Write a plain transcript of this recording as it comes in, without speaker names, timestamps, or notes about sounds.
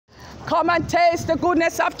Come and taste the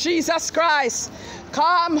goodness of Jesus Christ.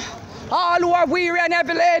 Come, all who are weary and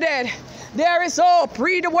heavy laden. There is hope.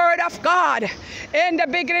 Read the word of God. In the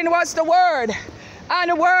beginning was the word,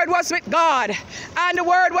 and the word was with God, and the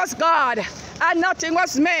word was God, and nothing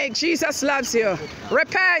was made. Jesus loves you.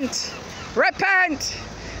 Repent. Repent.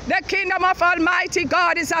 The kingdom of Almighty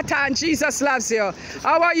God is at hand. Jesus loves you.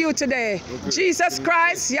 How are you today? Jesus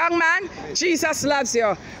Christ, young man, Jesus loves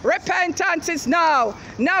you. Repentance is now.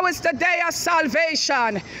 Now is the day of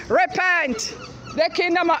salvation. Repent. The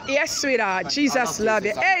kingdom of, yes, sweetheart, Jesus loves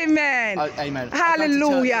you. Amen. Amen.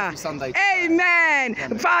 Hallelujah. Amen.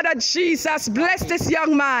 Father Jesus, bless this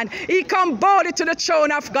young man. He come boldly to the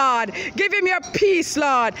throne of God. Give him your peace,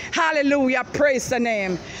 Lord. Hallelujah. Praise the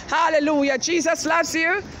name. Hallelujah. Jesus loves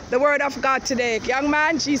you. The word of God today. Young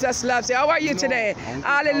man, Jesus loves you. How are you today?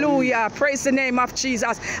 Hallelujah. Praise the name of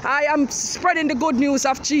Jesus. I am spreading the good news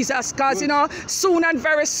of Jesus because, you know, soon and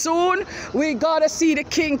very soon, we got to see the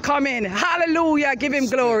King coming. Hallelujah. Give him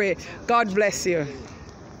glory. God bless you.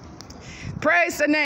 Praise the name.